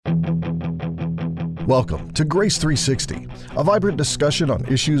Welcome to Grace 360, a vibrant discussion on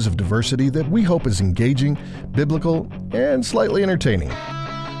issues of diversity that we hope is engaging, biblical, and slightly entertaining.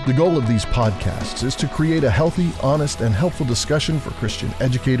 The goal of these podcasts is to create a healthy, honest, and helpful discussion for Christian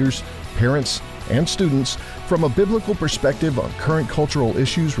educators, parents, and students from a biblical perspective on current cultural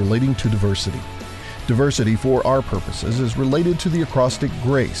issues relating to diversity. Diversity, for our purposes, is related to the acrostic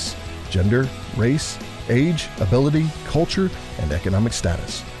GRACE: gender, race, age, ability, culture, and economic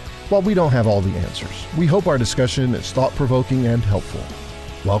status. While we don't have all the answers, we hope our discussion is thought-provoking and helpful.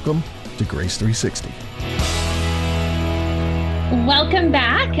 Welcome to Grace 360. Welcome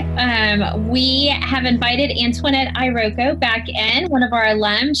back. We have invited Antoinette Iroko back in, one of our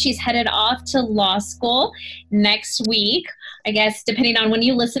alums. She's headed off to law school next week. I guess depending on when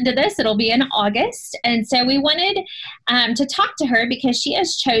you listen to this, it'll be in August. And so we wanted to talk to her because she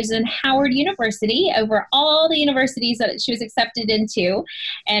has chosen Howard University over all the universities that she was accepted into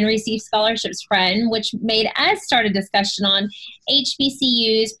and received scholarships from, which made us start a discussion on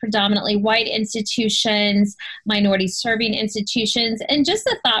HBCUs, predominantly white institutions, minority serving institutions, and just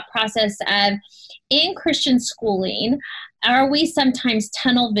the thought process of in Christian schooling, are we sometimes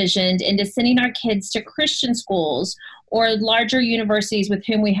tunnel visioned into sending our kids to Christian schools or larger universities with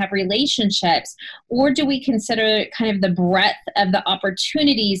whom we have relationships, or do we consider kind of the breadth of the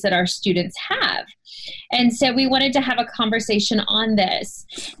opportunities that our students have? And so we wanted to have a conversation on this.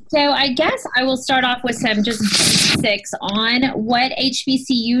 So I guess I will start off with some just basics on what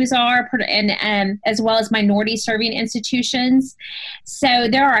HBCUs are, and as well as minority serving institutions. So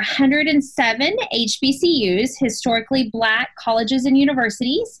there are 107 HBCUs, historically Black colleges and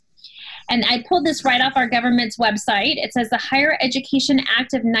universities. And I pulled this right off our government's website. It says the Higher Education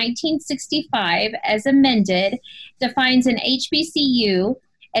Act of 1965, as amended, defines an HBCU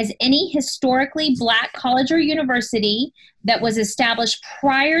as any historically Black college or university that was established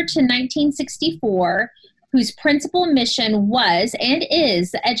prior to 1964, whose principal mission was and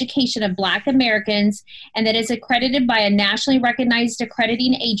is the education of Black Americans, and that is accredited by a nationally recognized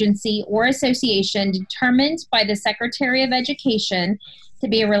accrediting agency or association determined by the Secretary of Education to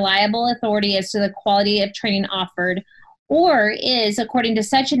be a reliable authority as to the quality of training offered, or is, according to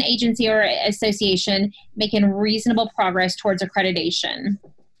such an agency or association, making reasonable progress towards accreditation.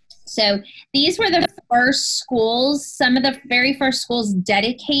 So these were the first schools, some of the very first schools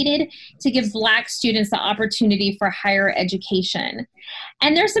dedicated to give Black students the opportunity for higher education.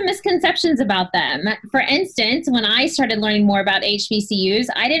 And there's some misconceptions about them. For instance, when I started learning more about HBCUs,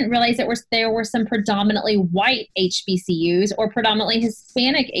 I didn't realize there were some predominantly white HBCUs or predominantly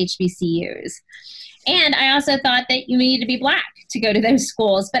Hispanic HBCUs. And I also thought that you needed to be Black to go to those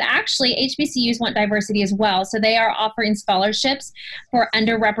schools, but actually HBCUs want diversity as well. So they are offering scholarships for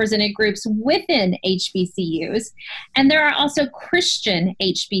underrepresented groups within HBCUs. And there are also Christian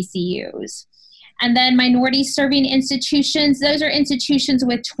HBCUs. And then minority serving institutions, those are institutions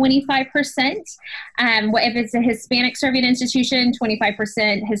with 25%. If it's a Hispanic serving institution,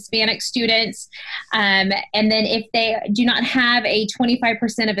 25% Hispanic students. And then if they do not have a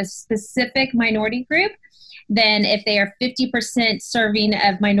 25% of a specific minority group, then if they are 50% serving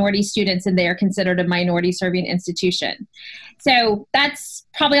of minority students, and they are considered a minority serving institution. So that's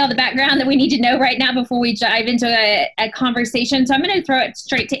probably all the background that we need to know right now before we dive into a conversation. So I'm going to throw it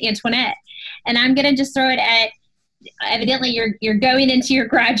straight to Antoinette. And I'm going to just throw it at, evidently you're going into your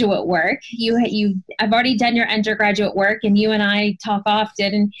graduate work. I've already done your undergraduate work, and you and I talk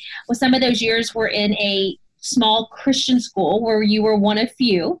often. And well, some of those years were in a small Christian school where you were one of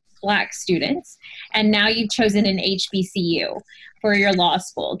few Black students, and now you've chosen an HBCU for your law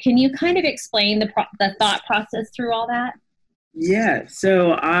school. Can you kind of explain the thought process through all that? Yeah,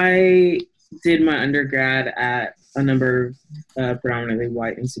 so I did my undergrad at a number of predominantly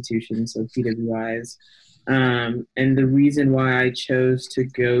white institutions, so PWIs. And the reason why I chose to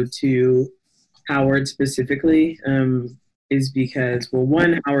go to Howard specifically is because, well,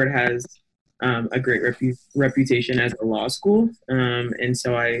 one, Howard has a great reputation as a law school. And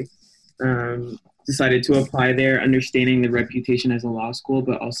so I decided to apply there, understanding the reputation as a law school,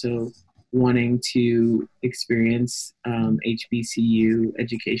 but also wanting to experience HBCU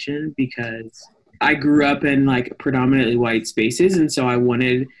education because I grew up in like predominantly white spaces. And so I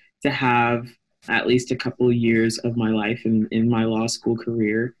wanted to have at least a couple of years of my life in my law school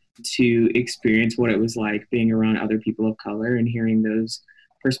career to experience what it was like being around other people of color and hearing those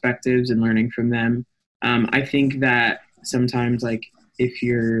perspectives and learning from them. I think that sometimes, like, if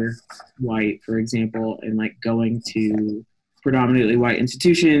you're white, for example, and like going to predominantly white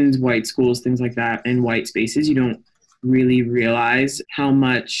institutions, white schools, things like that, in white spaces, you don't really realize how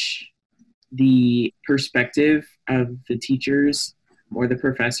much the perspective of the teachers or the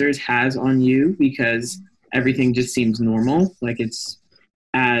professors has on you, because everything just seems normal, like it's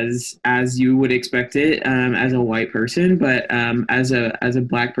as you would expect it as a white person. But as a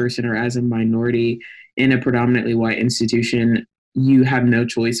Black person or as a minority in a predominantly white institution, you have no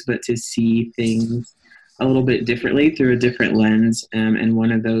choice but to see things a little bit differently through a different lens, and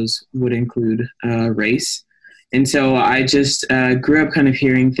one of those would include race. And so I just grew up kind of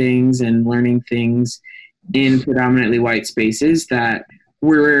hearing things and learning things in predominantly white spaces that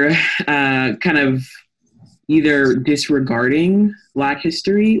were kind of either disregarding Black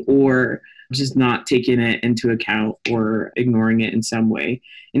history or just not taking it into account or ignoring it in some way.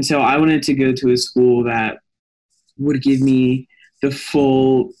 And so I wanted to go to a school that would give me the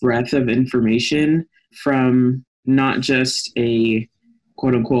full breadth of information from not just a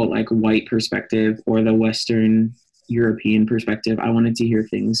quote unquote like white perspective or the Western European perspective. I wanted to hear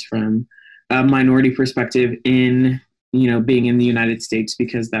things from a minority perspective in, being in the United States,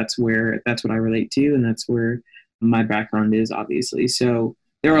 because that's what I relate to, and that's where my background is, obviously. So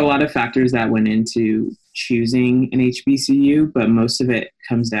there are a lot of factors that went into choosing an HBCU, but most of it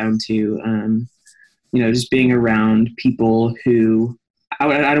comes down to, just being around people who,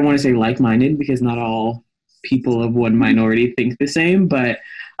 I don't want to say like-minded, because not all people of one minority think the same, but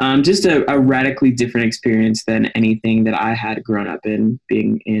just a radically different experience than anything that I had grown up in,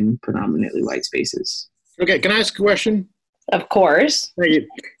 being in predominantly white spaces. Okay, can I ask a question? Of course. Thank you.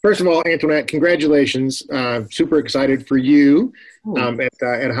 First of all, Antoinette, congratulations. Super excited for you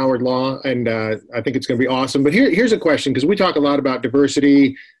at Howard Law, and I think it's going to be awesome. But here's a question, because we talk a lot about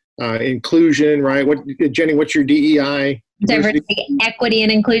diversity, inclusion, right? Jenny, what's your DEI? Diversity, equity,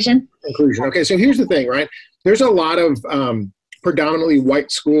 and inclusion. Inclusion. Okay, so here's the thing, right? There's a lot of predominantly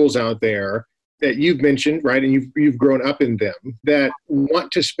white schools out there that you've mentioned, right? And you've grown up in them, that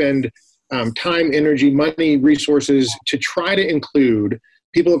want to spend time, energy, money, resources to try to include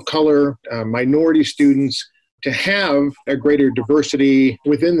people of color, minority students, to have a greater diversity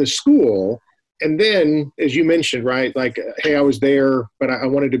within the school. And then, as you mentioned, right, like, hey, I was there, but I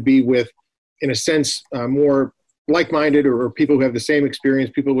wanted to be with, in a sense, more like-minded or people who have the same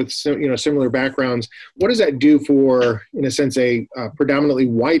experience, people with similar backgrounds. What does that do for, in a sense, a predominantly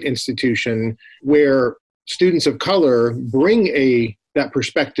white institution where students of color bring that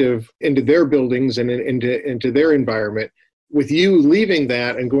perspective into their buildings and into their environment? With you leaving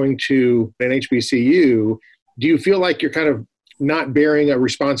that and going to an HBCU, do you feel like you're kind of not bearing a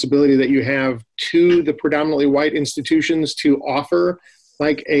responsibility that you have to the predominantly white institutions to offer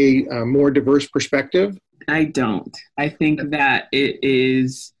like a more diverse perspective? I don't. I think that it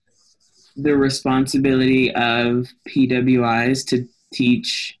is the responsibility of PWIs to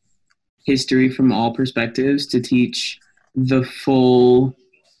teach history from all perspectives, to teach the full,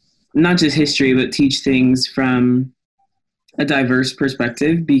 not just history, but teach things from a diverse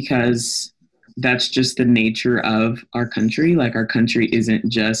perspective, because that's just the nature of our country. Like, our country isn't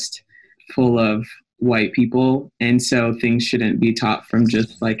just full of white people, and so things shouldn't be taught from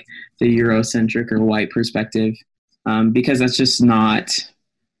just like the Eurocentric or white perspective, because that's just not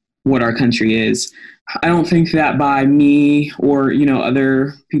what our country is. I don't think that by me or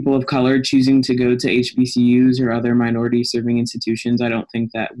other people of color choosing to go to HBCUs or other minority serving institutions, I don't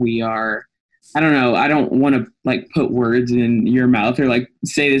think that we are, I don't know, I don't want to like put words in your mouth or like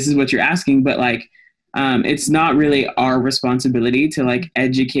say this is what you're asking, but like it's not really our responsibility to like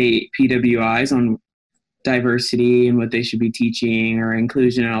educate PWIs on diversity and what they should be teaching or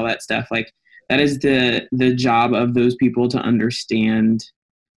inclusion and all that stuff. Like, that is the job of those people to understand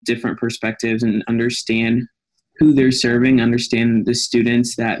different perspectives and understand who they're serving, understand the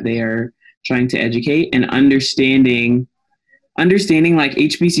students that they are trying to educate, and understanding like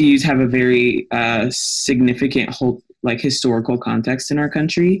HBCUs have a very significant whole like historical context in our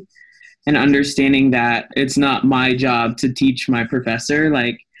country, and understanding that it's not my job to teach my professor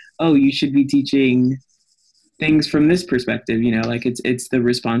like, oh, you should be teaching things from this perspective, like it's the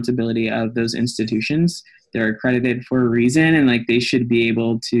responsibility of those institutions. They're accredited for a reason, and like they should be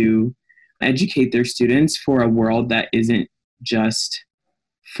able to educate their students for a world that isn't just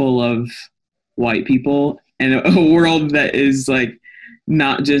full of white people, and a world that is like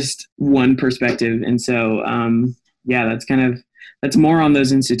not just one perspective. And so that's more on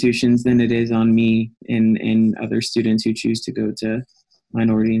those institutions than it is on me and other students who choose to go to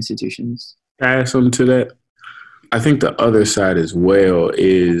minority institutions. Can I add something to that? I think the other side as well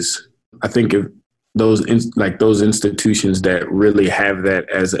is, I think if those institutions that really have that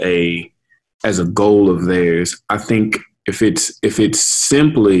as a goal of theirs, I think if it's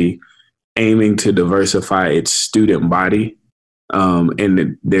simply aiming to diversify its student body,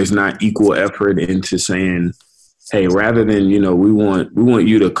 and there's not equal effort into saying, hey, rather than, we want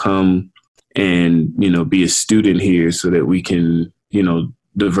you to come and, be a student here so that we can,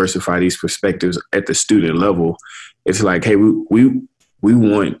 diversify these perspectives at the student level. It's like, hey, we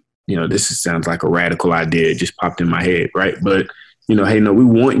want, this sounds like a radical idea. It just popped in my head, right? But, hey, no, we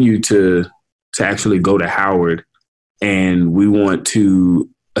want you to actually go to Howard, and we want to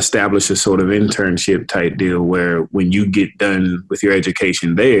establish a sort of internship type deal where when you get done with your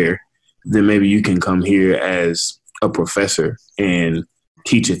education there, then maybe you can come here as a professor and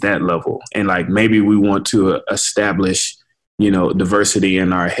teach at that level. And like, maybe we want to establish, diversity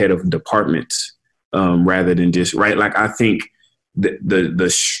in our head of departments, rather than just, right. Like, I think the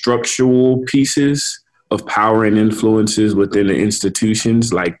structural pieces of power and influences within the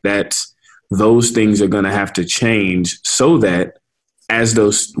institutions, like those things are going to have to change so that as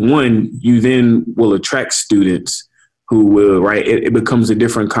you then will attract students who will, right. It becomes a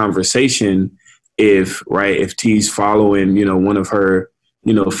different conversation if T's following, one of her,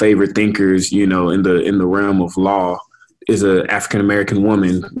 favorite thinkers, in the realm of law is a African-American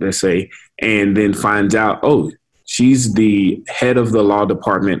woman, let's say, and then finds out, oh, she's the head of the law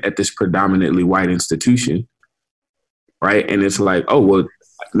department at this predominantly white institution. Right. And it's like, oh, well,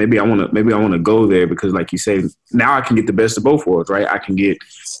 maybe I want to go there because, like you say, now I can get the best of both worlds, right? I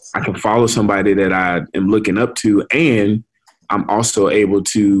can follow somebody that I am looking up to, and I'm also able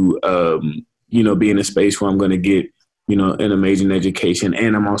to, be in a space where I'm going to get, an amazing education,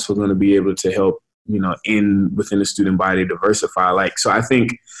 and I'm also going to be able to help, within the student body diversify. Like, so I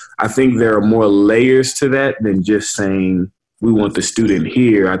think there are more layers to that than just saying we want the student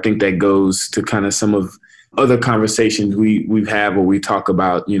here. I think that goes to kind of some of other conversations we've had where we talk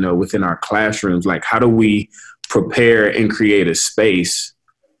about, within our classrooms, like how do we prepare and create a space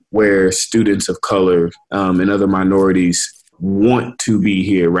where students of color and other minorities want to be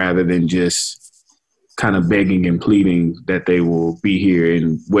here rather than just kind of begging and pleading that they will be here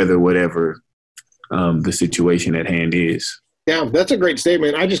and whatever the situation at hand is. Yeah, that's a great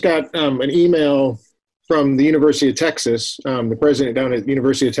statement. I just got an email from the University of Texas. The president down at the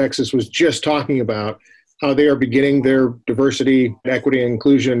University of Texas was just talking about how they are beginning their diversity, equity, and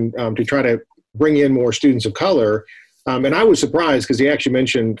inclusion to try to bring in more students of color. And I was surprised because he actually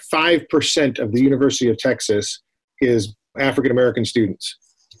mentioned 5% of the University of Texas is African-American students,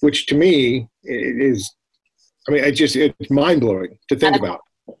 which to me is, it's mind-blowing to think about.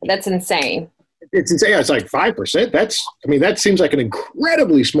 That's insane. It's insane. It's like 5%. That seems like an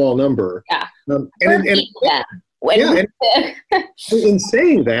incredibly small number. Yeah. In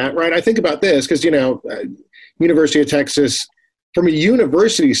saying that, right, I think about this because, University of Texas, from a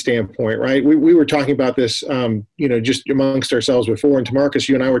university standpoint, right, we were talking about this, just amongst ourselves before. And Tamarcus,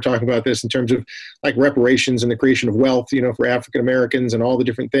 you and I were talking about this in terms of like reparations and the creation of wealth, for African Americans and all the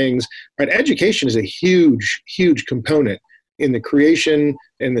different things. Right, education is a huge, huge component in the creation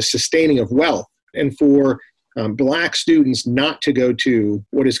and the sustaining of wealth. And for Black students not to go to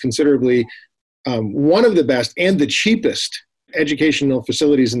what is considerably one of the best and the cheapest educational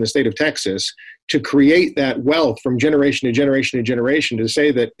facilities in the state of Texas, to create that wealth from generation to generation to generation, to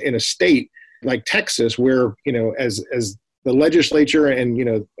say that in a state like Texas, where, as the legislature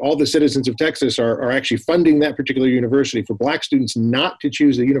and, all the citizens of Texas are actually funding that particular university, for Black students not to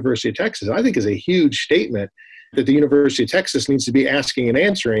choose the University of Texas, I think is a huge statement that the University of Texas needs to be asking and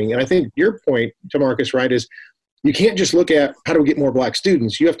answering. And I think your point, Tamarcus, right, is you can't just look at how do we get more Black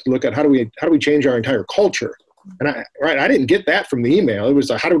students. You have to look at how do we change our entire culture. And I didn't get that from the email. It was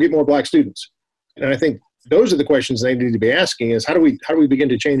how do we get more Black students? And I think those are the questions they need to be asking: is how do we begin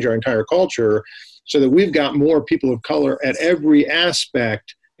to change our entire culture so that we've got more people of color at every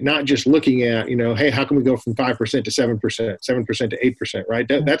aspect, not just looking at, hey, how can we go from 5% to 7%, 7% to 8%, right?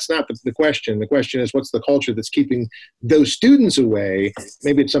 That's not the question. The question is, what's the culture that's keeping those students away?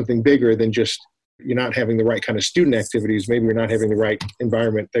 Maybe it's something bigger than just you're not having the right kind of student activities. Maybe you're not having the right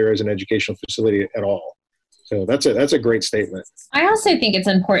environment there as an educational facility at all. So that's a great statement. I also think it's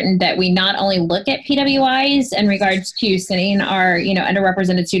important that we not only look at PWIs in regards to sending our,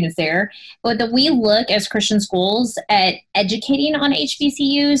 underrepresented students there, but that we look as Christian schools at educating on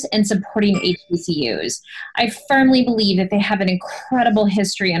HBCUs and supporting HBCUs. I firmly believe that they have an incredible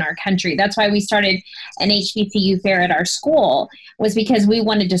history in our country. That's why we started an HBCU fair at our school, was because we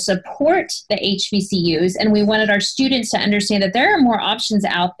wanted to support the HBCUs and we wanted our students to understand that there are more options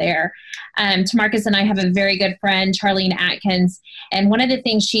out there. Tamarcus and I have a very good friend, Charlene Atkins, and one of the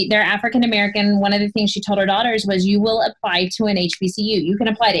things they're African American, one of the things she told her daughters was, you will apply to an HBCU. You can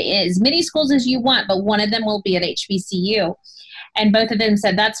apply to as many schools as you want, but one of them will be an HBCU. And both of them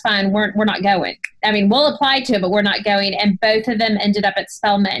said, that's fine. We're not going. I mean, we'll apply to it, but we're not going. And both of them ended up at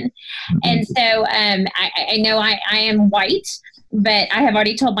Spelman. And so I know I am white, but I have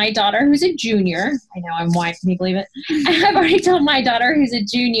already told my daughter, who's a junior, I know I'm white, can you believe it? I've already told my daughter, who's a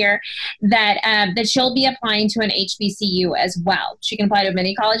junior, that that she'll be applying to an HBCU as well. She can apply to as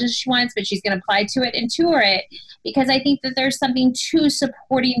many colleges she wants, but she's going to apply to it and tour it, because I think that there's something to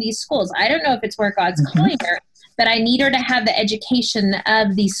supporting these schools. I don't know if it's where God's calling her, but I need her to have the education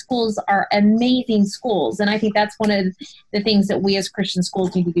of these schools are amazing schools. And I think that's one of the things that we as Christian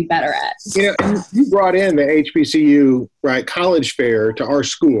schools need to be better at. You know, you brought in the HBCU, right, college fair to our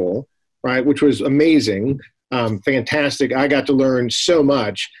school, right, which was amazing, fantastic. I got to learn so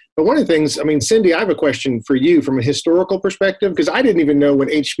much. But one of the things, I mean, Cindy, I have a question for you from a historical perspective, because I didn't even know when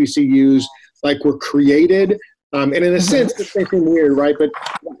HBCUs were created. And in a sense, it's something weird, right? But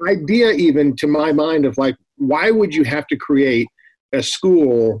the idea, even to my mind, of why would you have to create a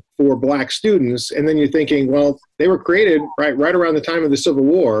school for Black students? And then you're thinking, well, they were created right around the time of the Civil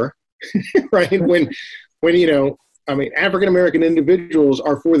War, right? When African American individuals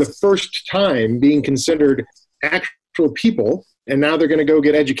are for the first time being considered actual people, and now they're going to go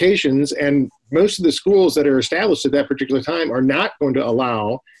get educations. And most of the schools that are established at that particular time are not going to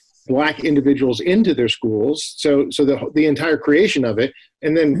allow Black individuals into their schools, so the entire creation of it,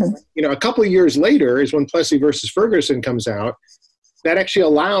 and then a couple of years later is when Plessy versus Ferguson comes out. That actually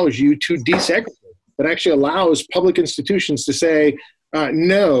allows you to desegregate. That actually allows public institutions to say,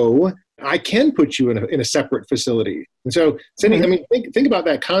 no, I can put you in a separate facility. And so, Cindy, I mean, think about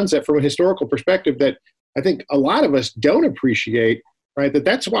that concept from a historical perspective that I think a lot of us don't appreciate. Right,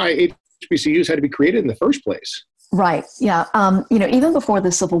 that's why HBCUs had to be created in the first place. Right. Yeah. Even before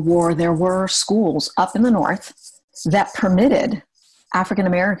the Civil War, there were schools up in the North that permitted African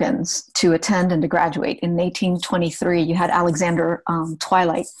Americans to attend and to graduate. In 1823, you had Alexander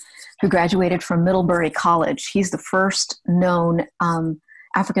Twilight, who graduated from Middlebury College. He's the first known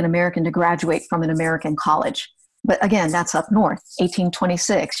African American to graduate from an American college. But again, that's up north.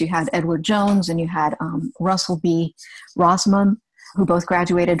 1826, you had Edward Jones and you had Russell B. Rosamond, who both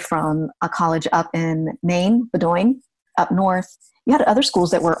graduated from a college up in Maine, Bowdoin, up north. You had other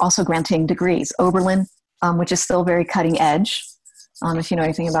schools that were also granting degrees. Oberlin, which is still very cutting edge, if you know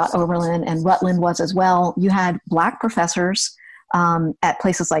anything about Oberlin, and Rutland was as well. You had Black professors at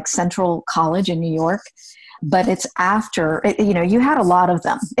places like Central College in New York. But it's after, you had a lot of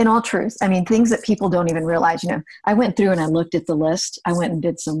them, in all truth. I mean, things that people don't even realize. I went through and I looked at the list. I went and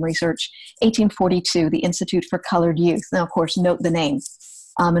did some research. 1842, the Institute for Colored Youth. Now, of course, note the name.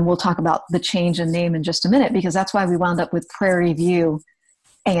 And we'll talk about the change in name in just a minute, because that's why we wound up with Prairie View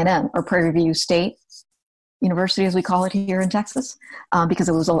A&M, or Prairie View State University, as we call it here in Texas, because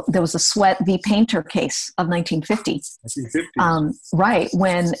there was a Sweat v. Painter case of 1950. Right,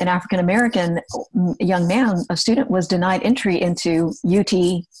 when an African-American young man, a student, was denied entry into UT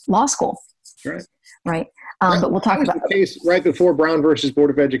Law School. Right. But we'll talk about the case right before Brown versus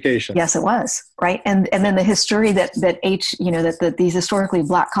Board of Education. Yes, it was. Right. And then the history that these historically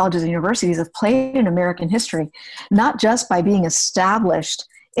Black colleges and universities have played in American history, not just by being established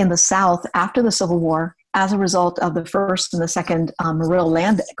in the South after the Civil War, as a result of the first and the second Morrill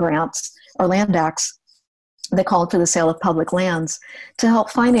land grants or land acts that called for the sale of public lands to help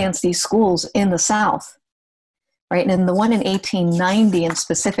finance these schools in the South, right? And the one in 1890 in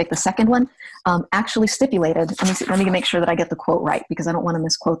specific, the second one, actually stipulated, let me make sure that I get the quote right, because I don't want to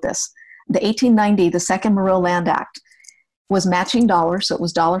misquote this. The 1890, the second Morrill Land Act, was matching dollars, so it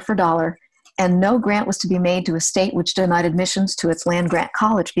was dollar for dollar, and no grant was to be made to a state which denied admissions to its land grant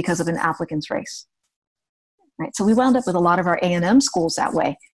college because of an applicant's race. Right. So we wound up with a lot of our A&M schools that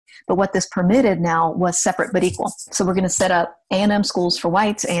way. But what this permitted now was separate but equal. So we're going to set up A&M schools for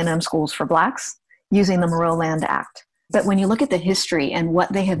whites, A&M schools for Blacks, using the Morrill Land Act. But when you look at the history and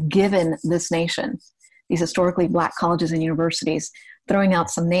what they have given this nation, these historically Black colleges and universities, throwing out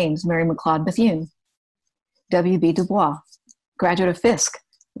some names: Mary McLeod Bethune, W.B. Du Bois, graduate of Fisk,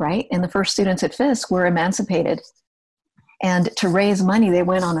 right? And the first students at Fisk were emancipated. And to raise money, they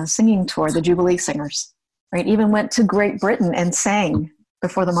went on a singing tour, the Jubilee Singers. Right, even went to Great Britain and sang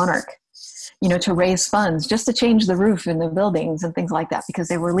before the monarch, to raise funds, just to change the roof in the buildings and things like that, because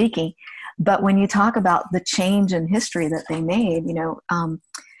they were leaky. But when you talk about the change in history that they made,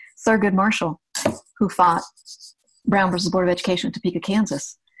 Thurgood Marshall, who fought Brown versus Board of Education in Topeka,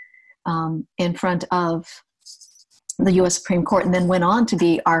 Kansas, in front of the U.S. Supreme Court, and then went on to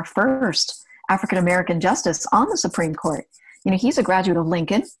be our first African-American justice on the Supreme Court. He's a graduate of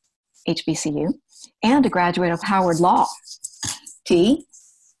Lincoln, HBCU, and a graduate of Howard Law.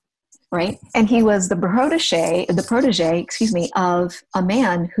 right? And he was the protege, of a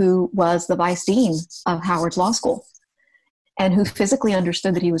man who was the vice dean of Howard's Law School, and who physically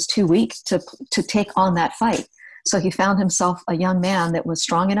understood that he was too weak to take on that fight. So he found himself a young man that was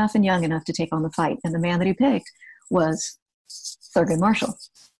strong enough and young enough to take on the fight. And the man that he picked was Thurgood Marshall.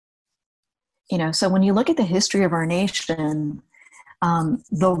 So when you look at the history of our nation,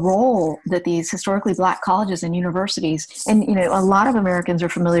 the role that these historically Black colleges and universities, and a lot of Americans are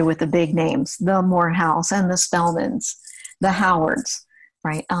familiar with the big names, the Morehouse and the Spelmans, the Howards,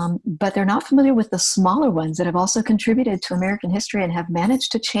 right? But they're not familiar with the smaller ones that have also contributed to American history and have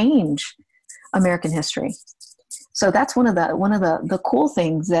managed to change American history. So that's one of the cool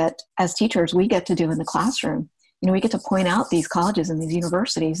things that as teachers we get to do in the classroom. We get to point out these colleges and these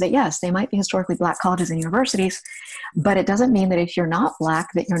universities that, yes, they might be historically Black colleges and universities, but it doesn't mean that if you're not Black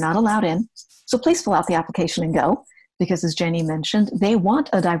that you're not allowed in. So please fill out the application and go, because as Jenny mentioned, they want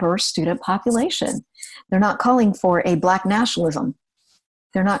a diverse student population. They're not calling for a Black nationalism.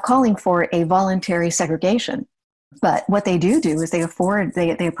 They're not calling for a voluntary segregation. But what they do is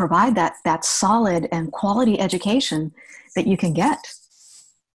they provide that solid and quality education that you can get.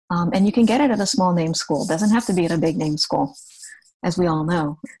 And you can get it at a small name school. It doesn't have to be at a big name school, as we all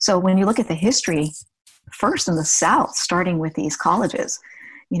know. So when you look at the history, first in the South, starting with these colleges,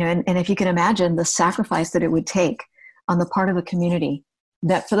 and if you can imagine the sacrifice that it would take on the part of a community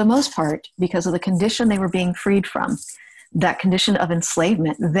that for the most part, because of the condition they were being freed from, that condition of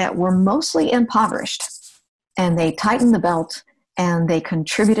enslavement, that were mostly impoverished, and they tightened the belt and they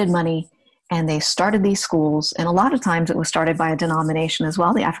contributed money and they started these schools. And a lot of times it was started by a denomination as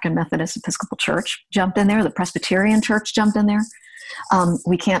well. The African Methodist Episcopal Church jumped in there. The Presbyterian Church jumped in there.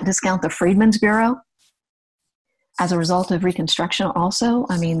 We can't discount the Freedmen's Bureau as a result of Reconstruction also.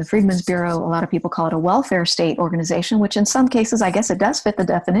 The Freedmen's Bureau, a lot of people call it a welfare state organization, which in some cases, I guess it does fit the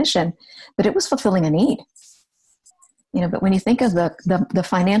definition, but it was fulfilling a need. But when you think of the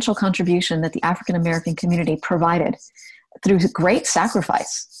financial contribution that the African American community provided through great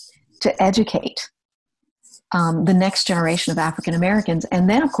sacrifice to educate the next generation of African Americans. And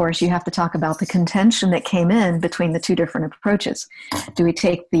then, of course, you have to talk about the contention that came in between the two different approaches. Do we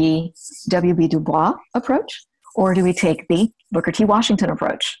take the W.B. Du Bois approach, or do we take the Booker T. Washington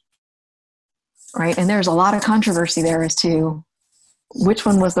approach? Right? And there's a lot of controversy there as to which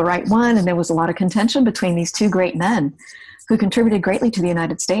one was the right one. And there was a lot of contention between these two great men who contributed greatly to the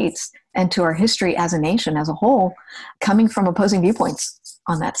United States and to our history as a nation as a whole, coming from opposing viewpoints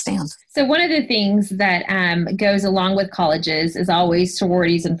on that stand. So one of the things that goes along with colleges is always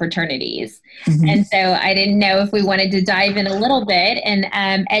sororities and fraternities. Mm-hmm. And so I didn't know if we wanted to dive in a little bit and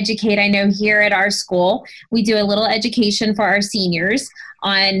educate. I know here at our school, we do a little education for our seniors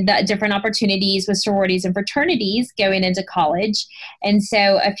on the different opportunities with sororities and fraternities going into college. And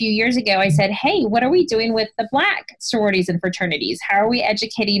so a few years ago, I said, hey, what are we doing with the Black sororities and fraternities? How are we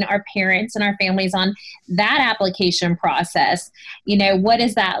educating our parents and our families on that application process? What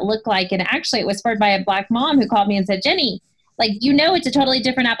does that look like? And actually, it was spurred by a Black mom who called me and said, Jenny, it's a totally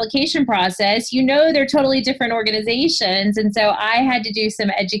different application process. They're totally different organizations. And so I had to do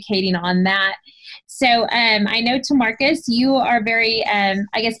some educating on that. So I know, Tamarcus, you are very,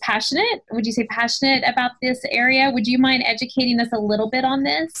 passionate. Would you say passionate about this area? Would you mind educating us a little bit on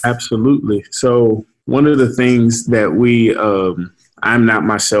this? Absolutely. So one of the things that we, I'm not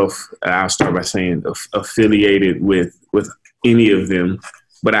myself, I'll start by saying affiliated with any of them,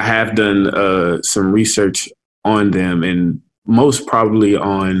 but I have done some research on them, and most probably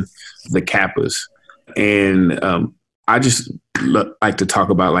on the Kappas. And I just like to talk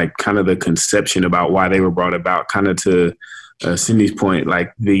about kind of the conception about why they were brought about, kind of to Cindy's point,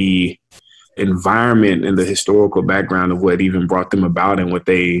 the environment and the historical background of what even brought them about and what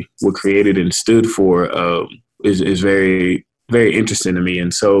they were created and stood for is very, very interesting to me.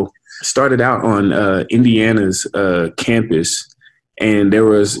 And so started out on Indiana's campus, and there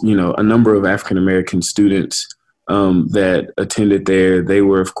was, a number of African-American students that attended there. They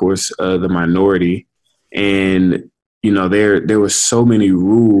were, of course, the minority. And, there were so many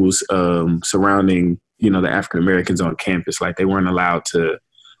rules surrounding, the African-Americans on campus. They weren't allowed to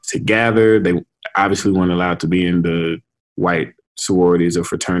gather. They obviously weren't allowed to be in the white sororities or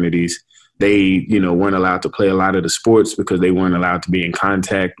fraternities. They, weren't allowed to play a lot of the sports because they weren't allowed to be in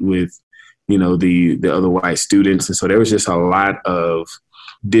contact with, the other white students. And so there was just a lot of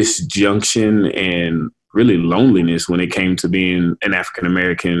disjunction and really loneliness when it came to being an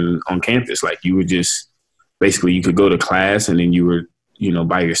African-American on campus. You would just, basically you could go to class and then you were,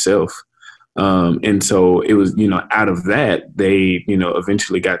 by yourself. And so it was, out of that, they,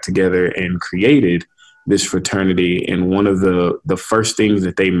 eventually got together and created this fraternity. And one of the first things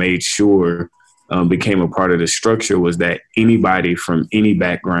that they made sure became a part of the structure was that anybody from any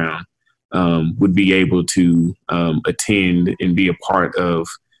background would be able to attend and be a part of,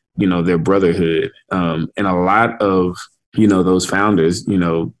 their brotherhood. And a lot of, those founders,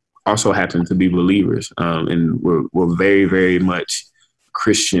 also happen to be believers, and were very, very much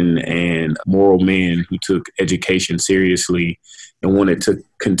Christian and moral men who took education seriously and wanted to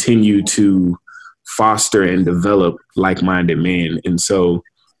continue to foster and develop like-minded men. And so,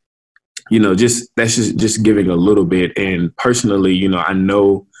 that's just giving a little bit. And personally, I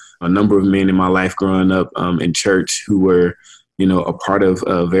know a number of men in my life growing up in church who were, a part of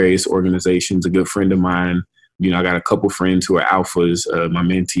various organizations. A good friend of mine, I got a couple friends who are alphas. My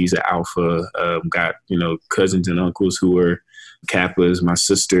mentees are alpha. Got, cousins and uncles who are Kappas. My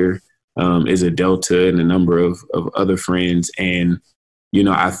sister is a Delta, and a number of other friends. And,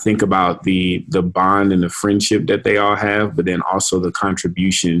 I think about the bond and the friendship that they all have, but then also the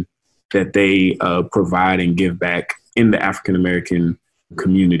contribution that they provide and give back in the African-American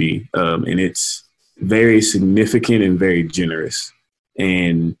community. And it's very significant and very generous.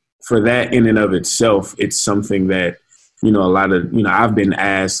 And for that in and of itself, it's something that, a lot of, I've been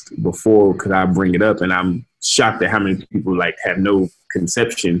asked before, could I bring it up? And I'm shocked at how many people have no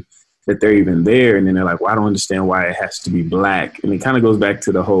conception that they're even there. And then they're like, well, I don't understand why it has to be Black. And it kind of goes back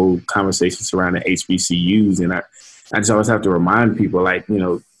to the whole conversation surrounding HBCUs. And I just always have to remind people,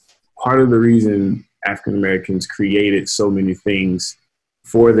 part of the reason African Americans created so many things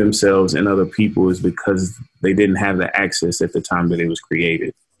for themselves and other people is because they didn't have the access at the time that it was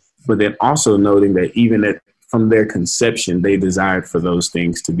created. But then also noting that even from their conception, they desired for those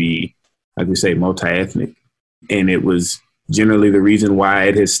things to be, like we say, multi-ethnic. And it was generally the reason why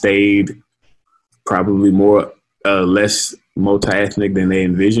it has stayed probably less multi-ethnic than they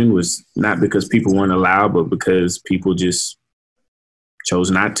envisioned was not because people weren't allowed, but because people just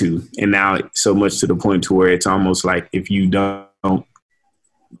chose not to. And now so much to the point to where it's almost like if you don't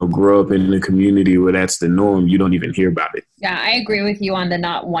grow up in a community where that's the norm, you don't even hear about it. Yeah, I agree with you on the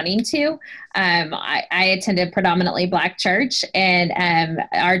not wanting to. I attended predominantly Black church, and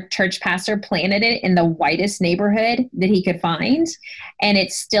our church pastor planted it in the whitest neighborhood that he could find, and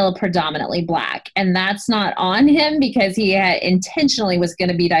it's still predominantly Black. And that's not on him because he intentionally was going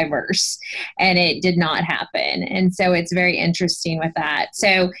to be diverse, and it did not happen. And so it's very interesting with that.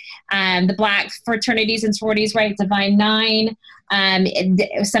 So the Black fraternities and sororities, right, Divine Nine,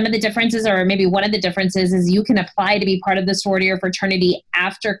 some of the differences, or maybe one of the differences, is you can apply to be part of the sorority or fraternity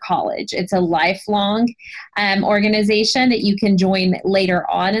after college. It's a lifelong organization that you can join later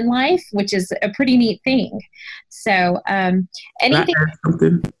on in life, which is a pretty neat thing. So anything?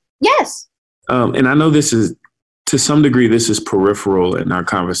 Something? Yes. And I know this is, to some degree, this is peripheral in our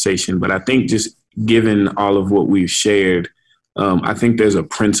conversation, but I think just given all of what we've shared, I think there's a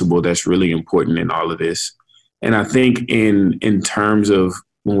principle that's really important in all of this. And I think in terms of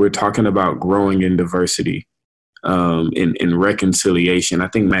when we're talking about growing in diversity, in reconciliation, I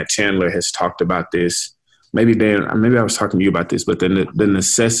think Matt Chandler has talked about this. Maybe I was talking to you about this, but the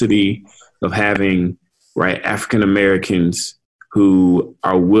necessity of having, right, African Americans who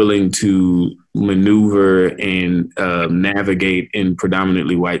are willing to maneuver and navigate in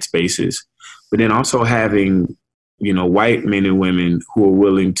predominantly white spaces, but then also having, white men and women who are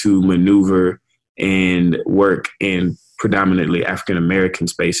willing to maneuver and work in predominantly African American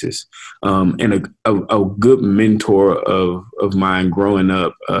spaces. And a good mentor of mine growing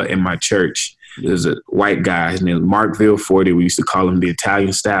up in my church is a white guy. His name is Mark Villforte. We used to call him the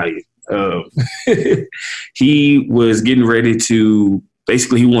Italian Stallion. He was getting ready to,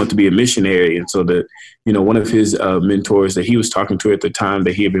 basically he wanted to be a missionary. And so one of his mentors that he was talking to at the time,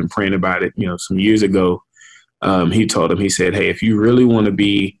 that he had been praying about it, some years ago, he told him, he said, hey, if you really want to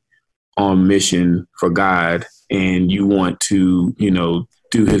be on mission for God and you want to,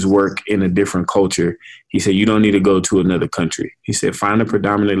 do his work in a different culture, he said, you don't need to go to another country. He said, find a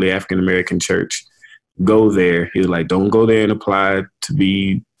predominantly African-American church, go there. He was like, don't go there and apply to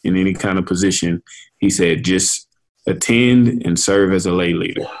be in any kind of position. He said, just attend and serve as a lay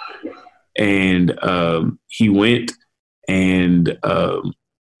leader. And he went and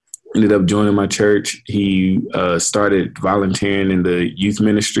ended up joining my church. He started volunteering in the youth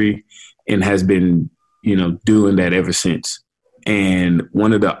ministry and has been, doing that ever since. And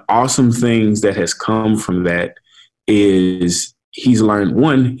one of the awesome things that has come from that is he's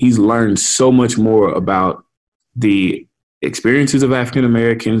learned so much more about the experiences of African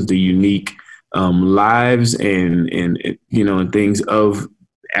Americans, the unique lives and things of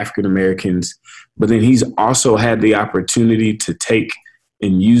African Americans. But then he's also had the opportunity to take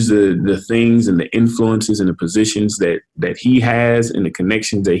and use the things and the influences and the positions that he has and the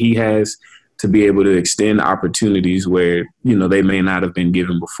connections that he has to be able to extend opportunities where, they may not have been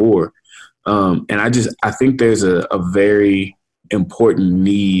given before. And I think there's a very important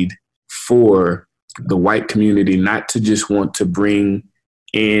need for the white community not to just want to bring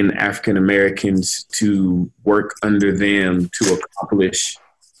in African Americans to work under them to accomplish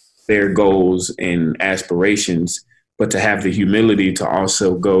their goals and aspirations, but to have the humility to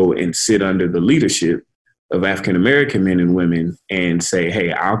also go and sit under the leadership of African American men and women and say,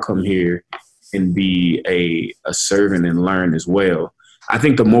 hey, I'll come here and be a servant and learn as well. I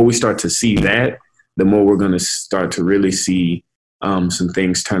think the more we start to see that, the more we're going to start to really see some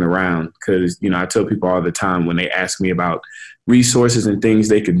things turn around. Because, I tell people all the time when they ask me about resources and things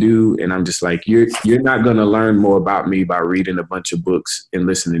they could do, and I'm just like, you're not going to learn more about me by reading a bunch of books and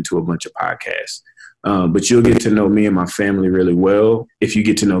listening to a bunch of podcasts. But you'll get to know me and my family really well if you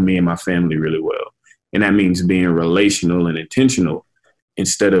get to know me and my family really well. And that means being relational and intentional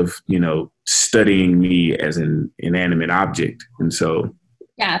instead of, studying me as an inanimate object. And so.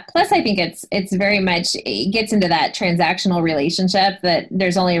 Yeah. Plus, I think it's very much, it gets into that transactional relationship that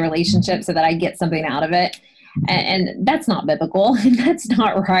there's only a relationship so that I get something out of it. And that's not biblical and that's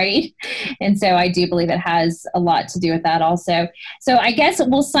not right. And so I do believe it has a lot to do with that also. So I guess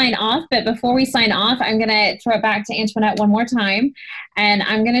we'll sign off. But before we sign off, I'm going to throw it back to Antoinette one more time. And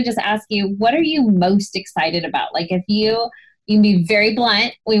I'm going to just ask you, what are you most excited about? Like if you can be very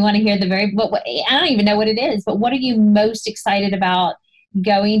blunt, we want to hear I don't even know what it is, but what are you most excited about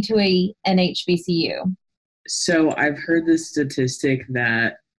going to an HBCU? So I've heard the statistic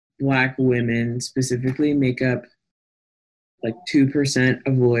that Black women specifically make up like 2%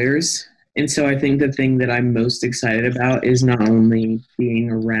 of lawyers. And so I think the thing that I'm most excited about is not only being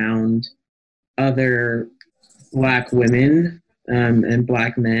around other Black women and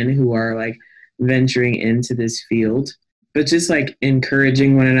Black men who are like venturing into this field, but just like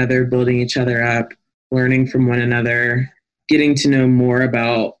encouraging one another, building each other up, learning from one another, getting to know more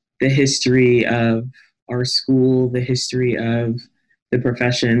about the history of our school, the history of the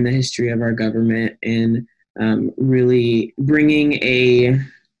profession, the history of our government, and really bringing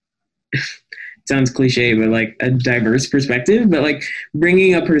sounds cliche, but like a diverse perspective, but like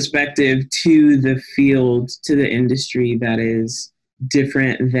bringing a perspective to the field, to the industry that is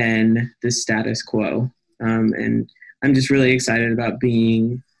different than the status quo. And I'm just really excited about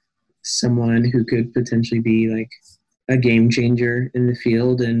being someone who could potentially be like a game changer in the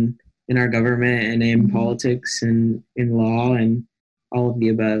field and in our government and in politics and in law and all of the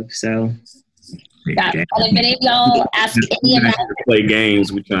above. So yeah, and if any of y'all ask any of that, play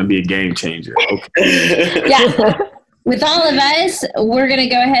games, we're trying to be a game changer. Okay. Yeah. With all of us, we're going to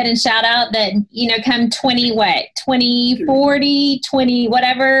go ahead and shout out that, come 2040, 20,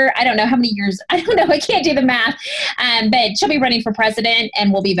 whatever. I don't know how many years. I don't know. I can't do the math. But she'll be running for president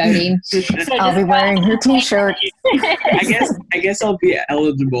and we'll be voting. So I'll be wearing her t-shirt. I guess I'll be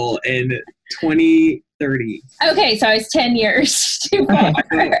eligible in 2030. Okay, so it's 10 years too far.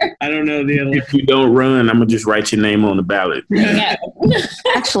 I don't know the election. If you don't run, I'm going to just write your name on the ballot.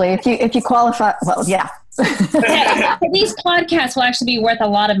 Actually, if you qualify, well, yeah. These podcasts will actually be worth a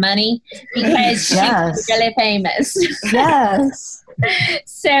lot of money because she's really famous. Yes.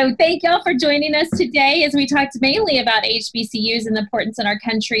 So thank y'all for joining us today as we talked mainly about HBCUs and the importance in our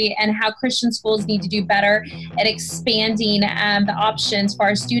country and how Christian schools need to do better at expanding the options for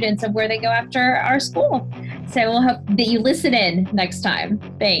our students of where they go after our school. So we'll hope that you listen in next time.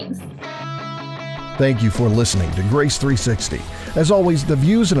 Thanks. Thank you for listening to Grace 360. As always, the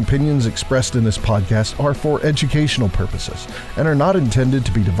views and opinions expressed in this podcast are for educational purposes and are not intended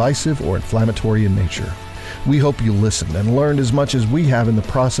to be divisive or inflammatory in nature. We hope you listened and learned as much as we have in the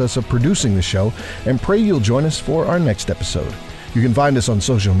process of producing the show, and pray you'll join us for our next episode. You can find us on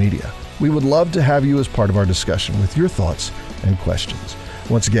social media. We would love to have you as part of our discussion with your thoughts and questions.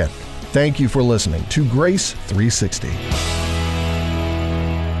 Once again, thank you for listening to Grace 360.